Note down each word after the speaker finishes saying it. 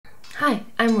Hi,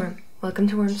 I'm Worm. Welcome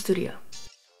to Worm Studio.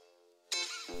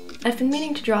 I've been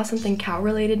meaning to draw something cow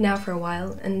related now for a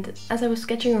while, and as I was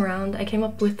sketching around I came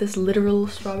up with this literal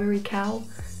strawberry cow,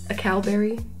 a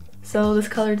cowberry, so this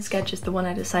colored sketch is the one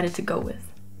I decided to go with.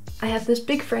 I have this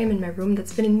big frame in my room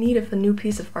that's been in need of a new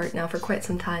piece of art now for quite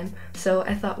some time, so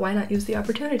I thought why not use the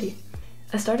opportunity.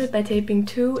 I started by taping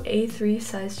two A3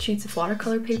 sized sheets of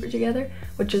watercolor paper together,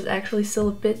 which is actually still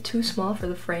a bit too small for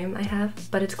the frame I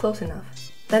have, but it's close enough.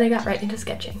 Then I got right into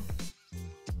sketching.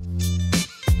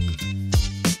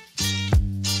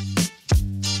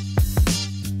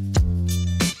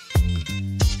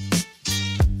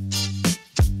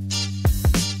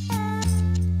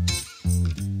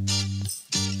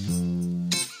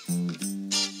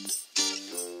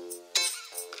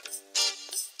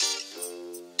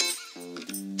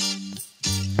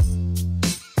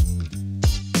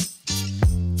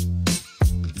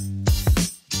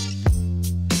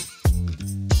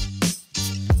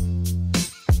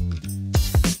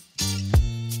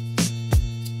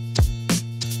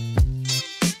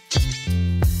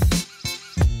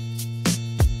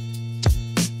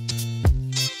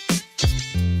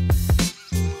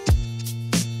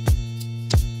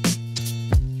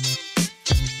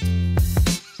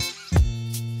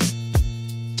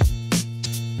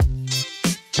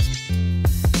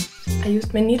 I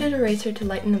used my kneaded eraser to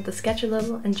lighten up the sketch a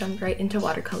little and jumped right into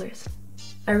watercolors.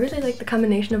 I really like the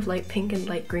combination of light pink and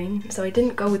light green, so I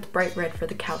didn't go with bright red for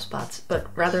the cow spots, but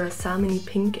rather a salmony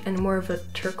pink and more of a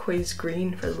turquoise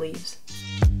green for the leaves.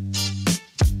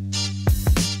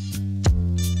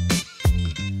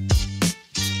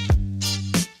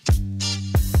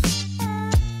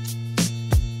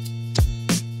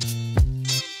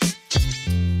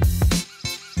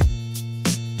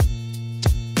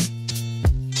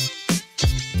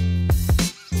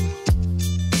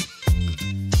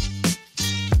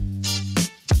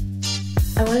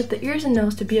 I wanted the ears and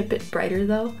nose to be a bit brighter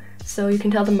though, so you can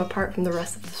tell them apart from the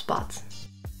rest of the spots.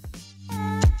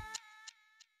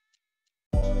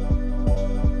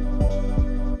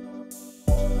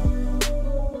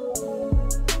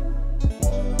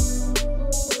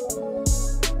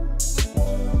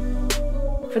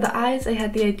 For the eyes, I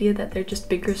had the idea that they're just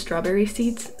bigger strawberry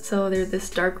seeds, so they're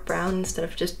this dark brown instead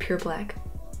of just pure black.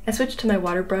 I switched to my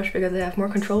water brush because I have more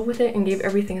control with it and gave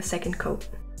everything a second coat.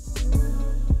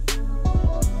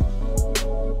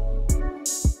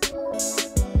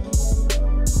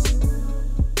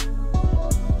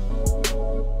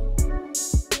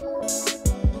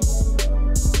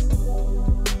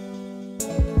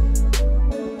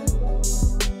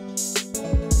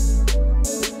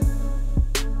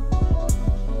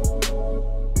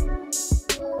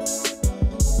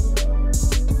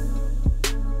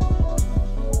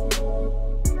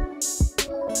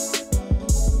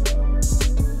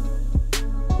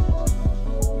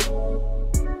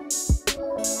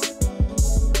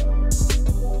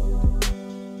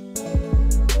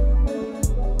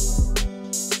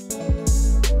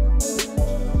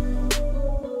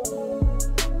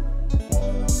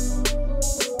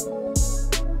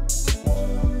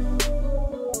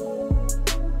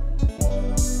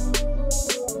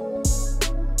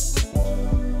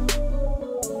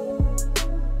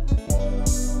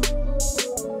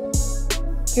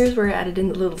 Here's where I added in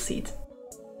the little seeds.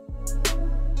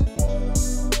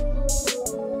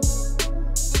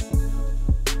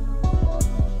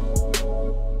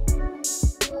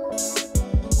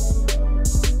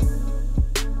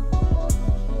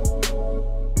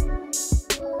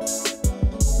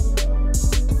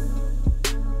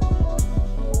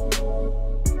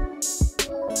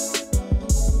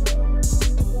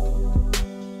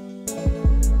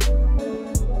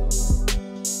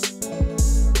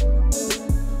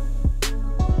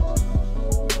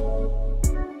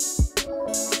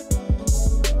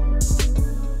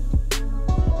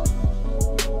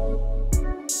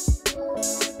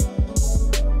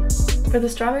 For the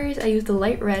strawberries, I used a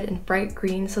light red and bright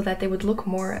green so that they would look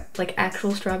more like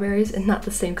actual strawberries and not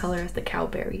the same color as the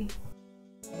cowberry.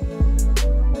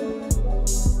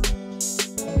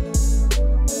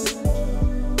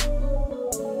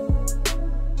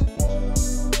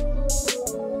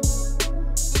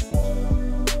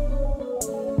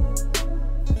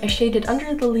 I shaded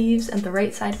under the leaves and the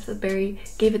right side of the berry,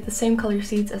 gave it the same color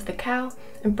seeds as the cow,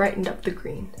 and brightened up the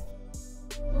green.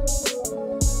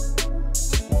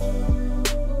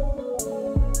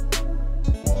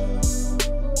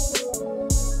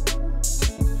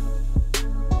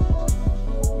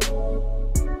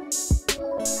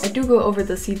 I do go over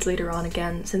the seeds later on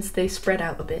again, since they spread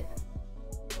out a bit.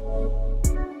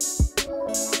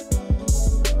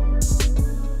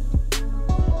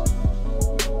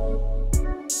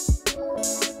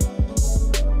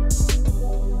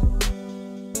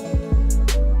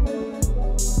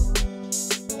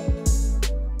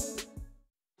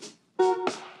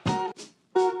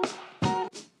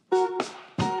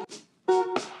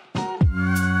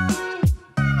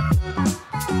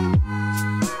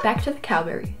 Back to the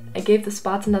cowberry. I gave the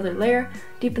spots another layer,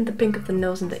 deepened the pink of the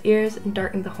nose and the ears, and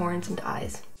darkened the horns and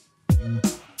eyes.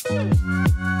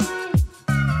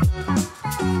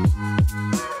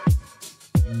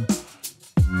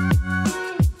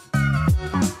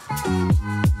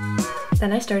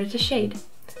 Then I started to shade.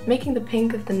 Making the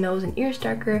pink of the nose and ears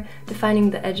darker,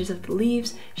 defining the edges of the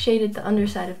leaves, shaded the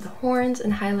underside of the horns,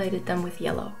 and highlighted them with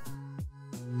yellow.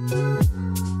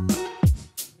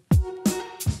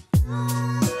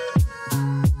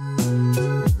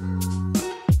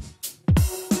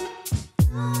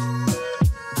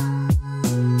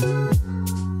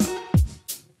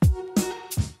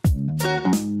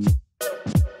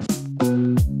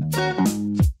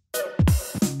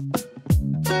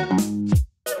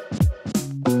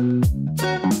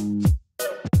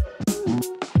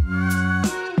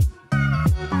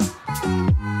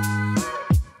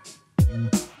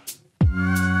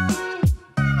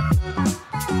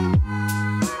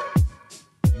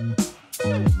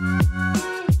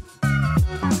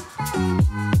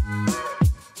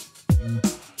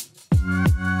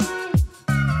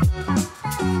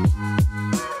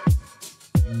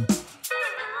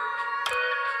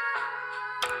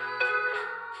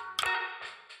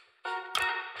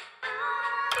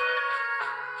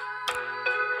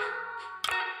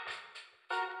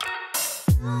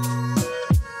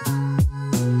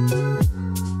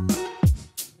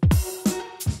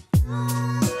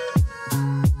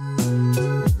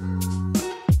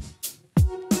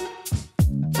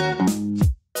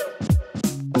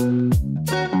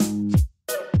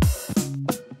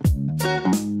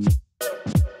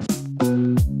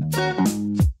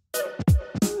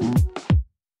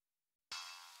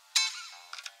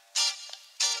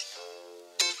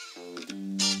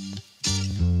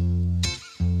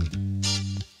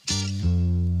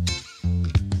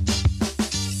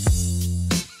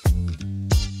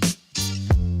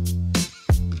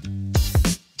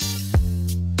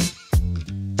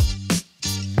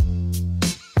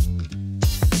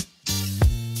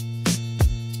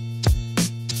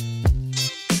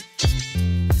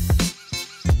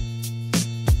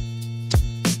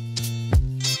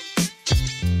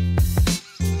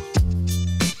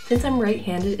 Since I'm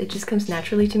right-handed, it just comes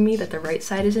naturally to me that the right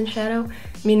side is in shadow,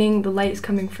 meaning the light is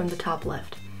coming from the top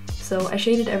left. So I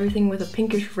shaded everything with a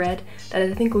pinkish red that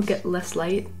I think will get less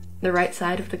light, the right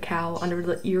side of the cow, under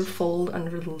the ear fold,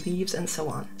 under the leaves, and so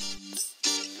on.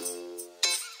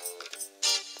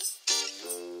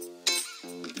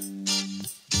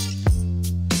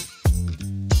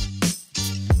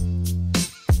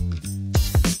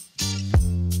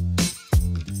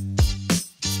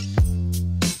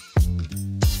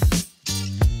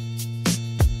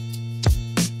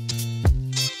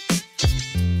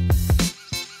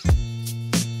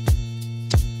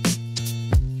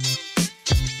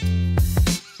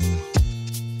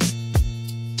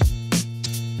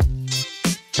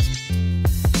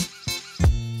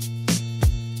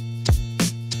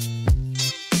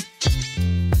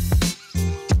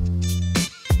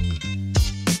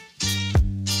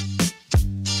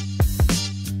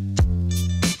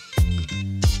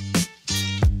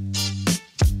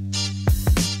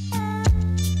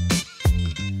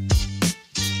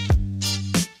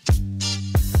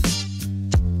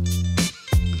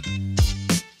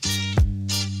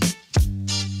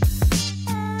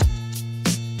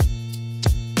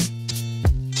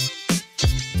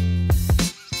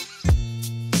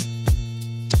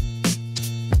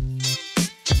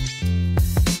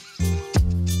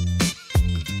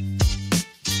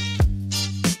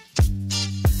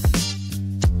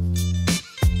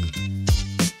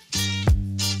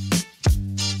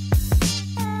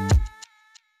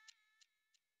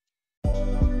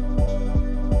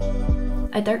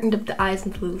 I darkened up the eyes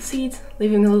and the little seeds,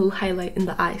 leaving a little highlight in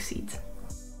the eye seeds.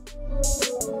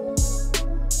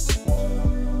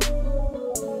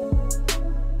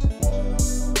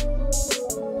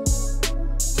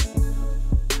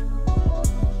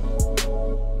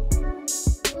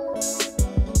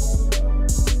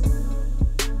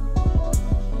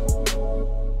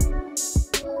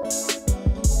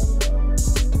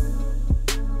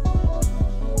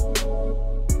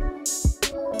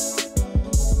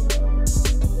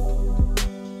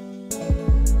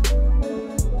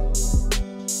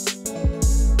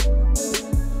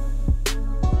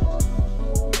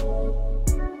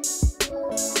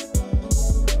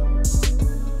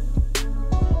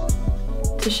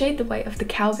 To shade the white of the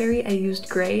cowberry, I used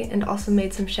gray and also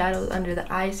made some shadows under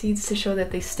the eye seeds to show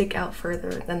that they stick out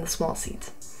further than the small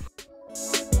seeds.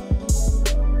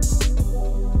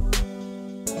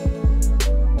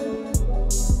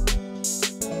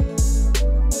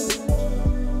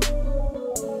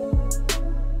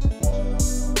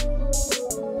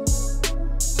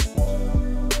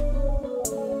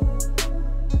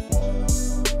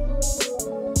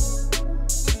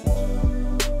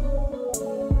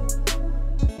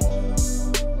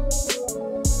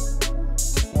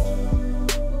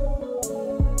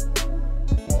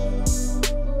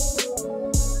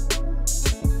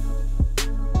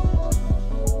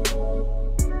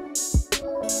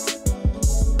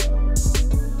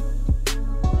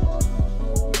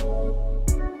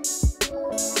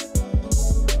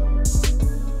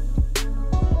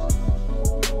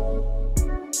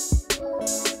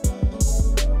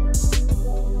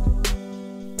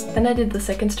 Then I did the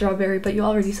second strawberry, but you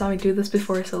already saw me do this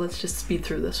before, so let's just speed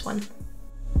through this one.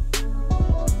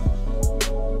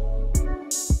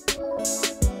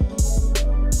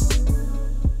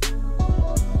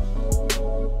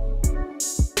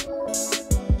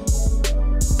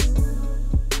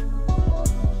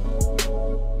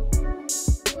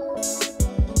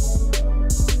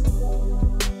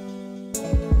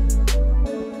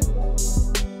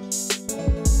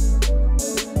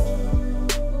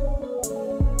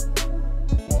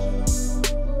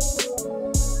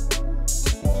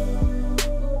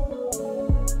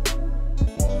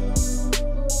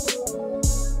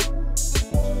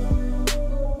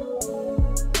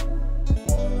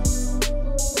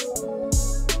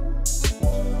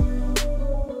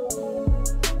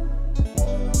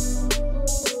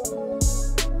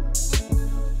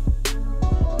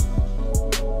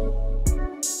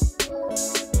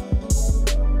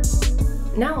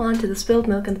 Now on to the spilled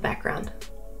milk in the background.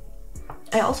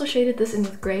 I also shaded this in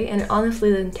with gray, and it honestly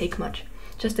didn't take much.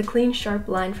 Just a clean, sharp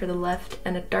line for the left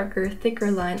and a darker, thicker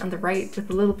line on the right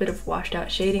with a little bit of washed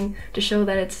out shading to show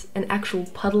that it's an actual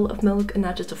puddle of milk and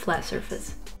not just a flat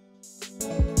surface.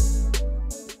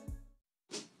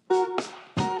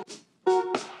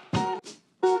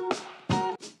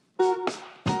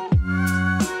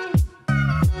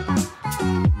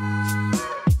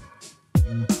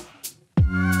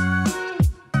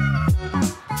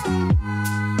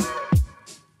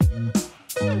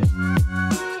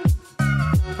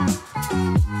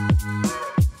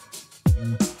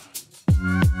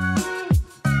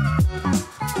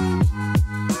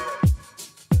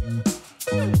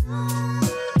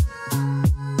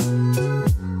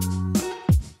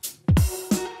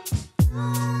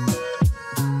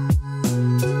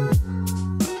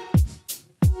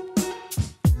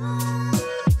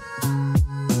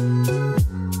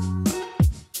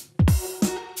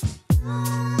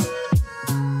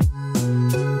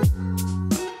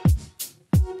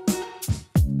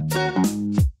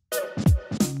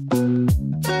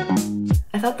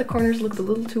 I thought the corners looked a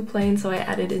little too plain, so I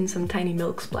added in some tiny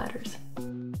milk splatters.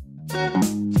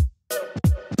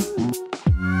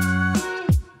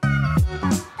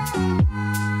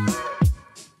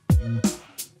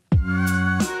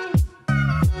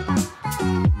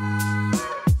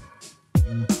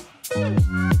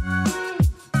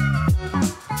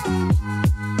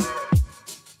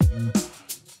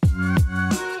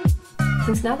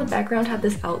 Since now the background had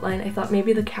this outline, I thought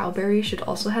maybe the cowberry should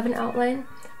also have an outline,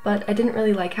 but I didn't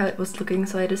really like how it was looking,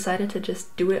 so I decided to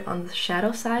just do it on the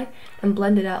shadow side and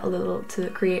blend it out a little to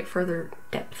create further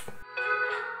depth.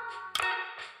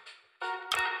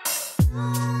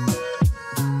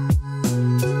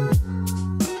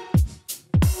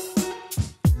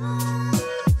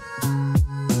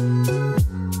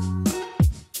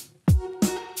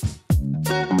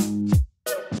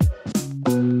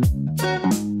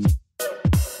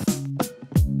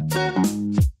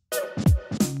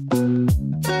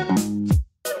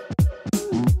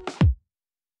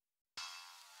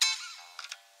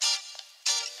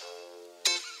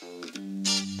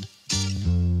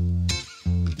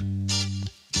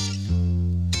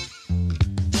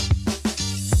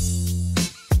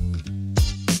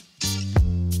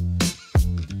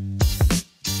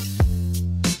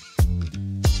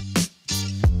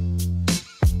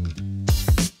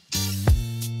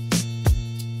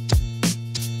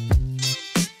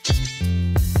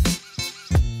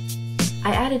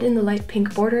 I added in the light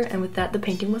pink border, and with that the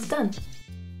painting was done.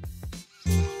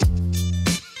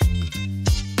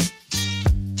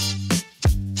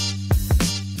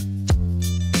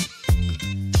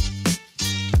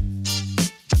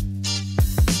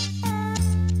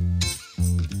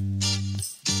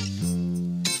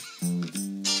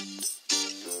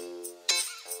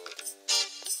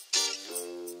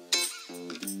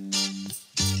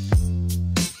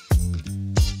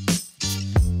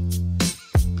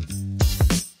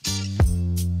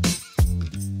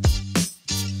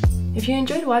 If you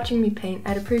enjoyed watching me paint,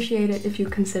 I'd appreciate it if you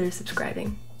consider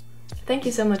subscribing. Thank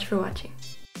you so much for watching.